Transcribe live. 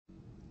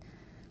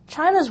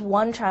China's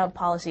one-child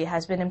policy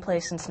has been in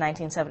place since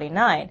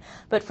 1979,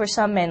 but for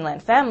some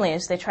mainland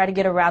families, they try to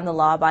get around the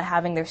law by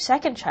having their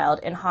second child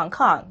in Hong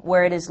Kong,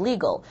 where it is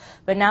legal.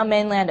 But now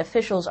mainland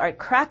officials are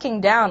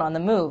cracking down on the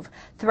move,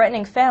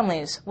 threatening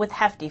families with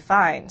hefty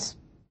fines.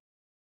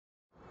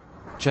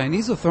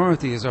 Chinese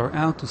authorities are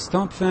out to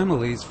stop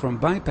families from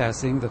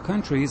bypassing the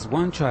country's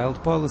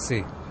one-child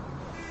policy.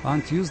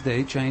 On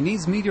Tuesday,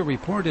 Chinese media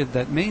reported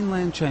that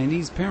mainland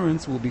Chinese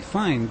parents will be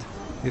fined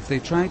if they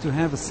try to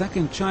have a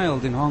second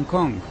child in Hong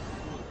Kong.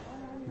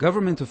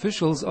 Government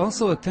officials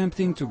also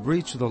attempting to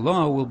breach the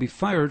law will be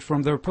fired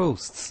from their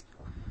posts.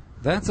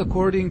 That's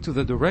according to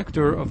the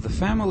director of the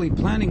Family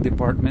Planning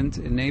Department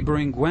in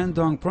neighboring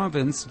Guangdong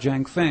Province,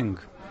 Zhang Feng.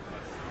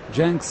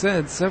 Zhang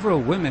said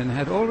several women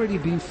had already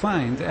been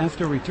fined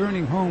after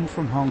returning home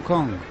from Hong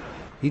Kong.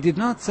 He did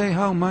not say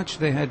how much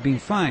they had been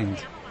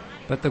fined,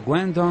 but the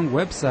Guangdong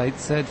website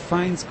said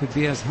fines could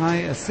be as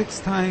high as 6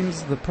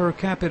 times the per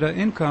capita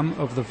income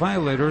of the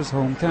violators'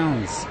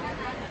 hometowns.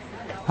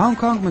 Hong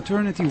Kong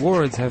maternity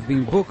wards have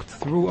been booked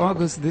through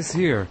August this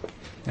year,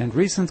 and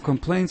recent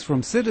complaints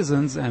from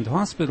citizens and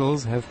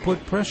hospitals have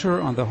put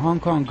pressure on the Hong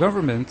Kong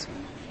government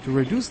to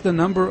reduce the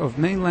number of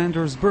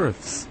mainlanders'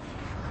 births.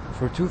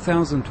 For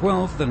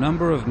 2012, the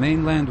number of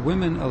mainland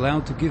women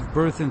allowed to give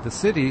birth in the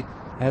city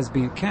has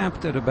been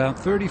capped at about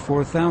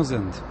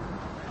 34,000.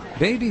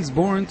 Babies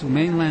born to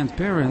mainland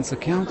parents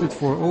accounted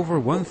for over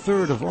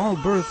 1/3 of all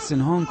births in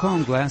Hong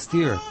Kong last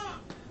year.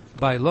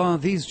 By law,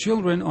 these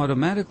children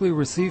automatically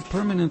receive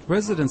permanent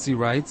residency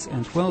rights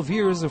and 12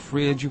 years of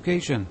free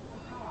education.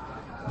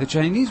 The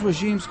Chinese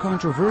regime's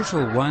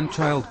controversial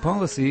one-child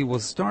policy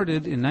was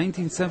started in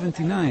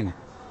 1979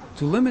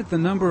 to limit the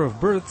number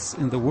of births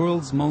in the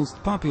world's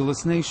most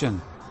populous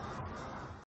nation.